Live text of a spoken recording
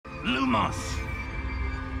Lumos!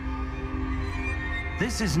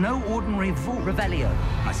 This is no ordinary vault. Revelio.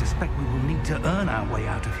 I suspect we will need to earn our way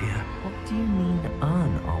out of here. What do you mean,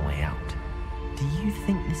 earn our way out? Do you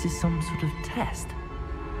think this is some sort of test?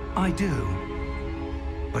 I do.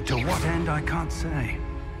 But to what end, I can't say.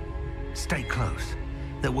 Stay close.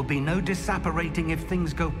 There will be no disapparating if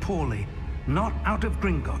things go poorly. Not out of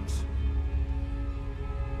Gringotts.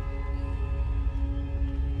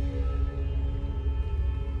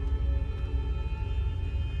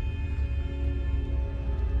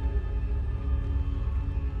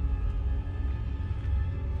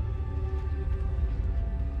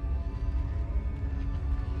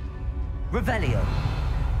 Revelio.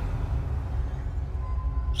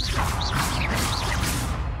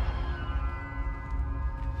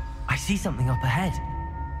 I see something up ahead.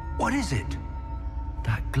 What is it?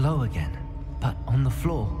 That glow again, but on the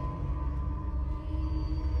floor.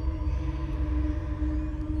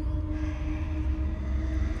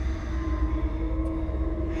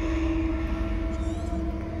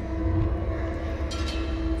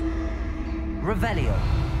 Revelio.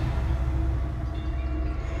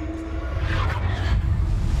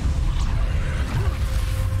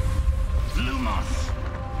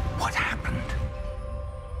 What happened?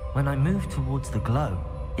 When I moved towards the glow,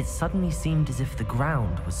 it suddenly seemed as if the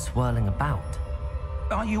ground was swirling about.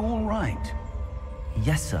 Are you all right?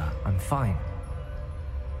 Yes, sir, I'm fine.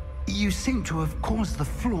 You seem to have caused the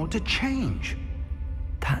floor to change.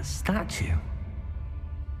 That statue?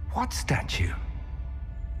 What statue?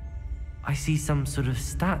 I see some sort of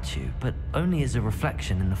statue, but only as a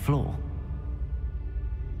reflection in the floor.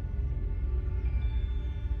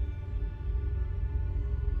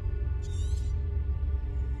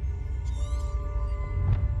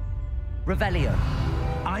 Revelio.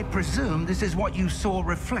 I presume this is what you saw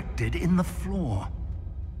reflected in the floor.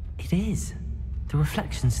 It is. The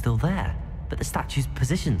reflection's still there, but the statue's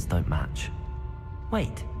positions don't match.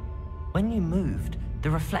 Wait, when you moved,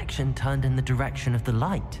 the reflection turned in the direction of the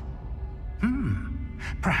light.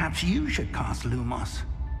 Perhaps you should cast Lumos.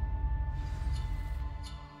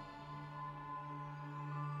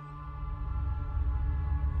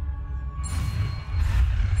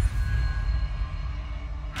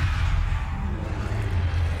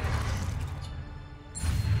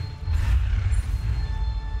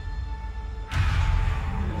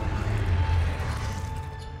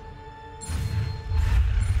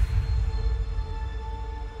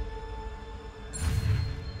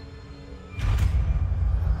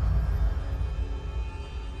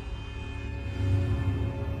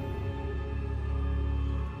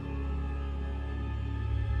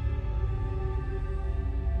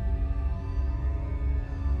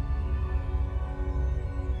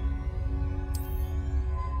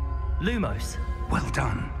 Lumos. Well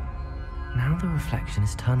done. Now the reflection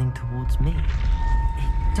is turning towards me.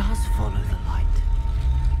 It does follow the light.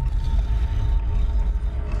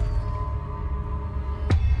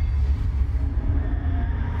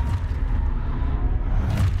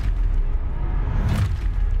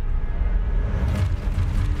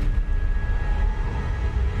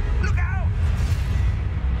 Look out!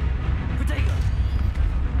 Protego!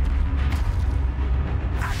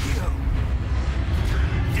 Accio!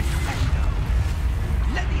 Defendo!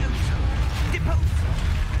 Levioso! Deposo!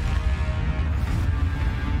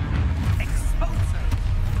 Expulso!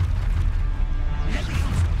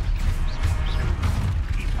 Levioso!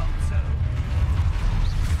 Deposo! Control!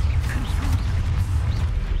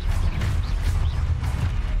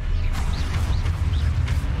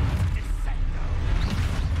 Descendo!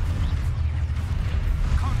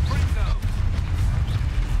 Confringo!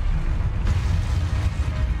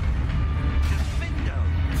 Defendo!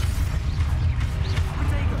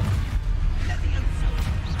 Protego! Levioso!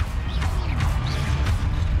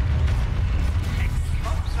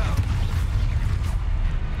 Expulso!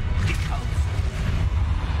 Deposo!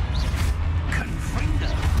 Confrindo!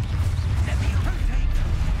 Levioso!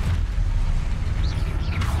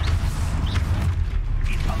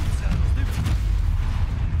 Deposo!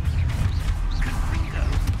 Confrindo!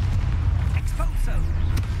 Expulso!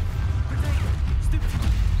 Protego! Stupid!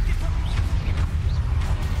 Deposo!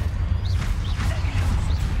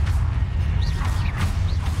 Levioso!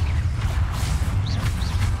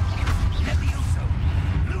 Levioso!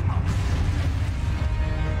 Lumos!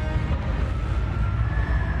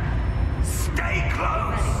 Stay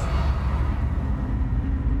close!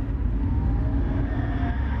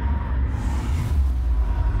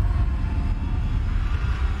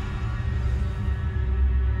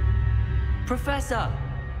 Professor!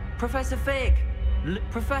 Professor Fig!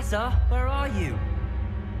 Professor, where are you?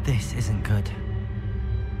 This isn't good.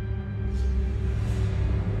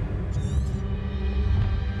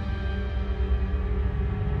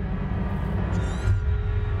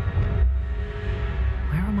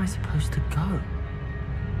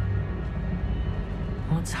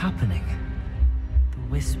 happening? The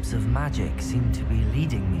wisps of magic seem to be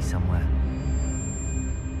leading me somewhere.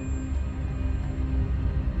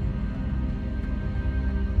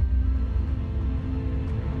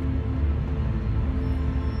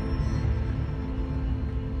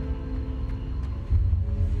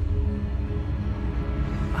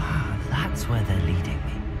 Ah, that's where they're leading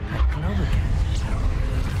me. That glow again.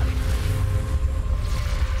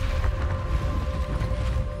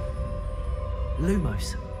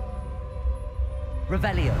 Lumos.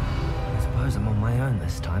 Revelio. I suppose I'm on my own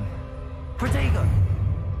this time. Protego.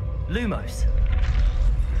 Lumos.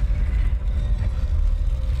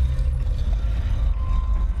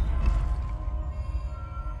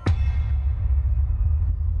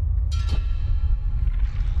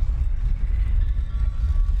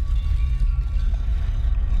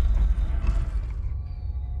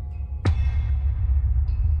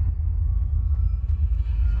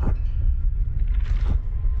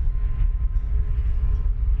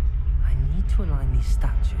 To align these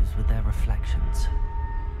statues with their reflections.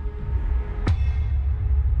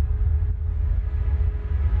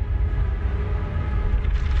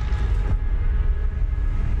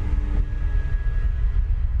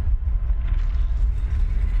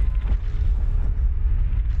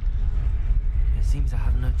 It seems I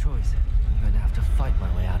have no choice. I'm going to have to fight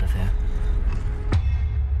my way out of here.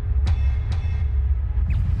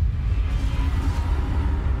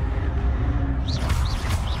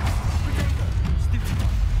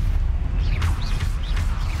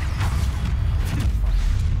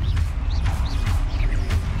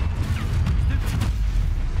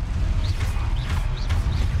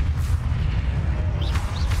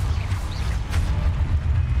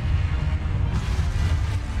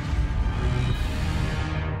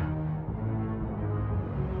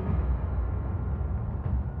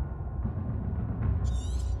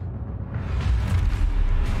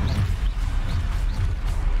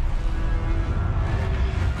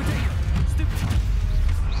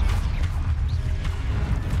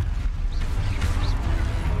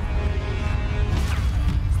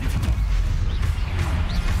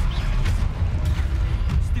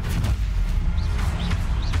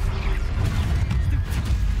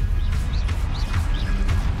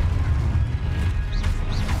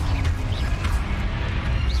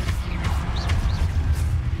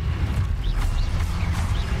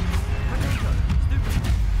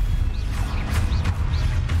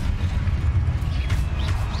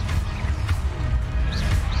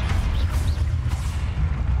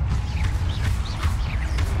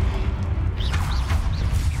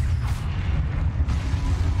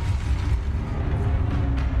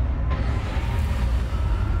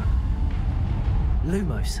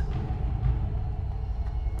 Lumos.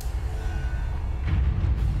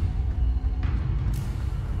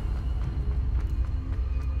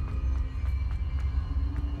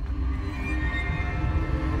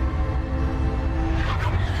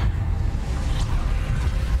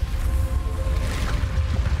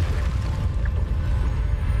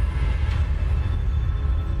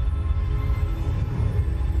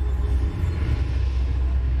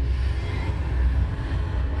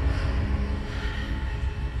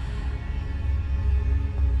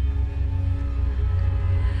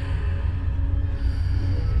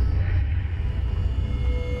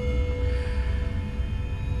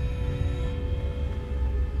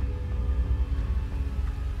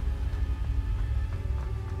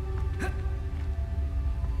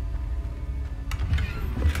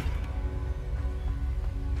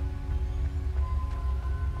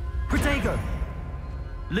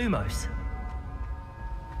 Lumos.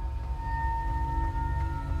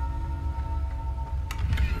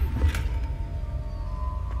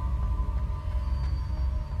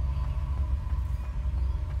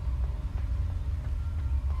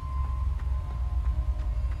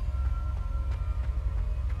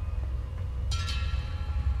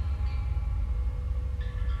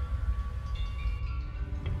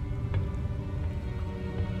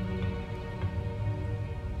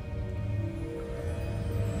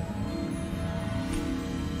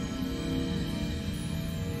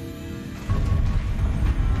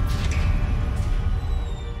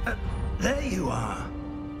 There you are.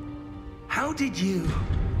 How did you...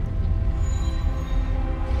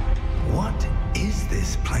 What is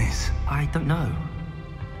this place? I don't know.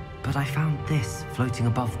 But I found this floating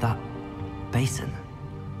above that basin.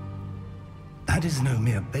 That is no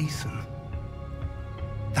mere basin.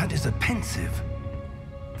 That is a pensive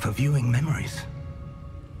for viewing memories.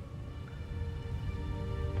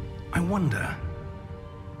 I wonder...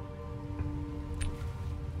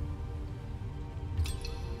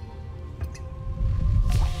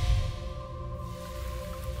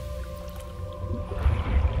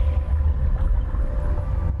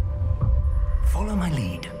 Follow my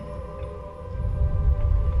lead.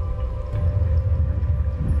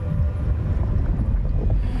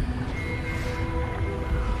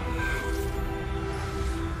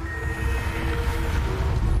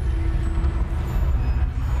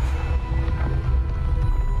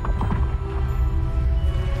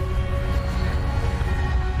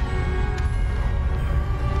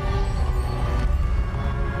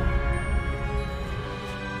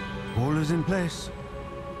 All is in place.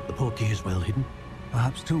 The portkey is well hidden.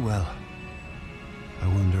 Perhaps too well. I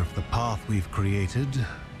wonder if the path we've created...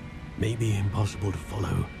 May be impossible to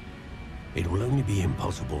follow. It will only be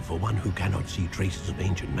impossible for one who cannot see traces of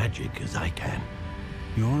ancient magic as I can.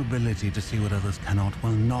 Your ability to see what others cannot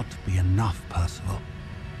will not be enough, Percival.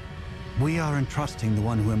 We are entrusting the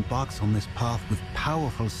one who embarks on this path with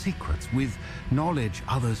powerful secrets, with knowledge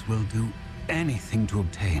others will do anything to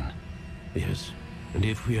obtain. Yes, and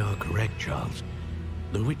if we are correct, Charles,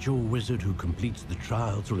 the witch or wizard who completes the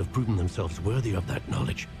trials will have proven themselves worthy of that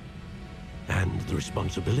knowledge, and the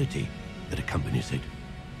responsibility that accompanies it.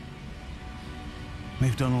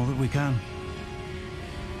 We've done all that we can.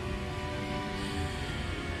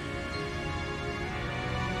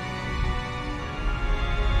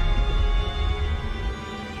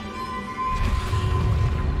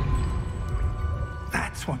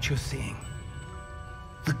 That's what you're seeing.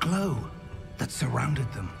 The glow that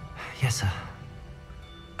surrounded them. Yes, sir.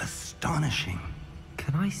 Astonishing.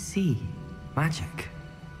 Can I see magic?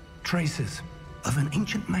 Traces of an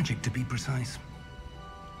ancient magic, to be precise.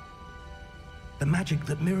 The magic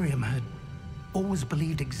that Miriam had always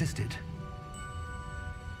believed existed,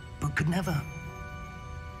 but could never.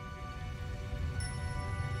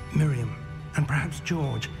 Miriam, and perhaps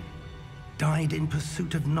George, died in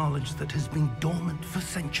pursuit of knowledge that has been dormant for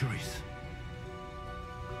centuries.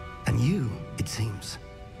 And you, it seems,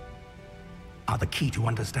 are the key to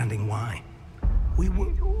understanding why. We were...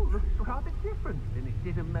 It all looks rather different than it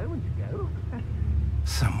did a moment ago.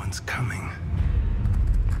 Someone's coming.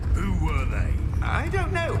 Who were they? I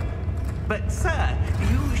don't know. But, sir,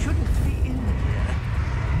 you shouldn't be in here.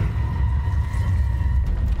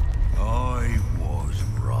 I was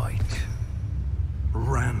right.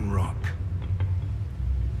 Ranrok.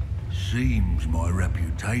 Seems my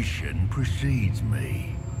reputation precedes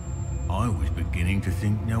me. I was beginning to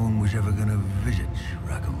think no one was ever going to visit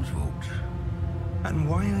Rackham's vault. And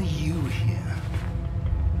why are you here?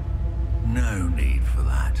 No need for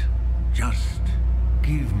that. Just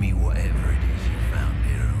give me whatever it is you found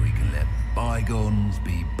here and we can let bygones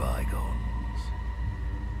be bygones.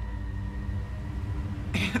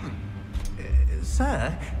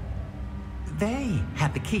 Sir, they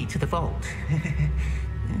had the key to the vault.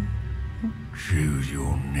 Choose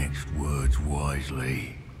your next words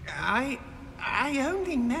wisely. I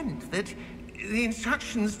only meant that the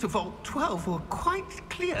instructions to Vault 12 were quite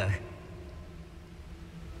clear.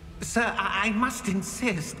 Sir, I must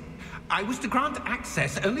insist. I was to grant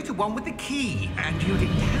access only to one with the key, and you didn't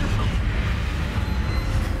have.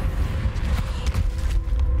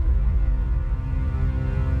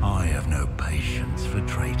 I have no patience for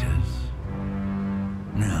traitors.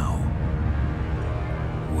 Now,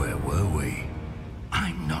 where were we?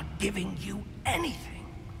 I'm not giving you anything.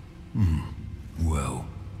 Well,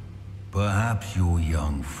 perhaps your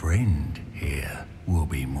young friend here will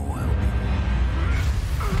be more helpful.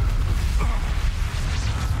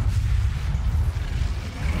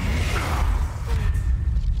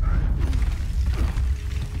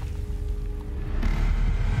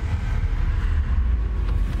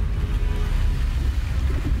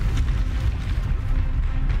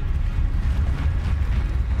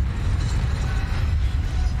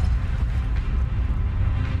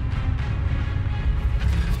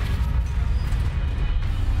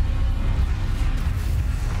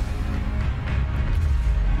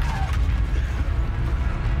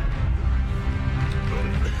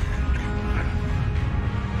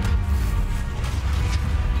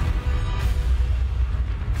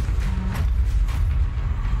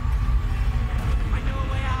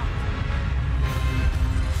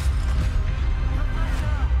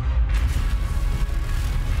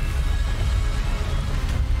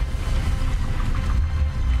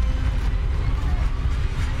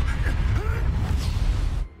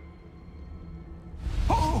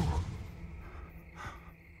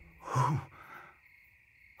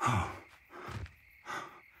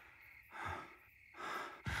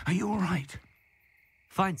 Are you all right?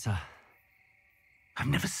 Fine, sir. I've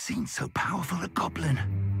never seen so powerful a goblin.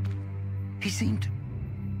 He seemed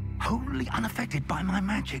wholly unaffected by my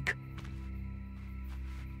magic.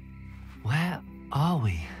 Where are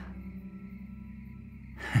we?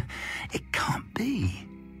 It can't be.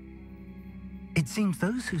 seems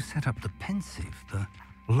those who set up the pensive, the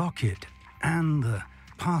locket, and the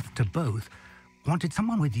path to both wanted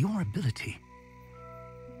someone with your ability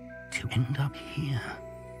to end up here.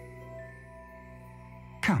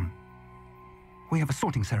 Come. We have a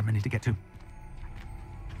sorting ceremony to get to.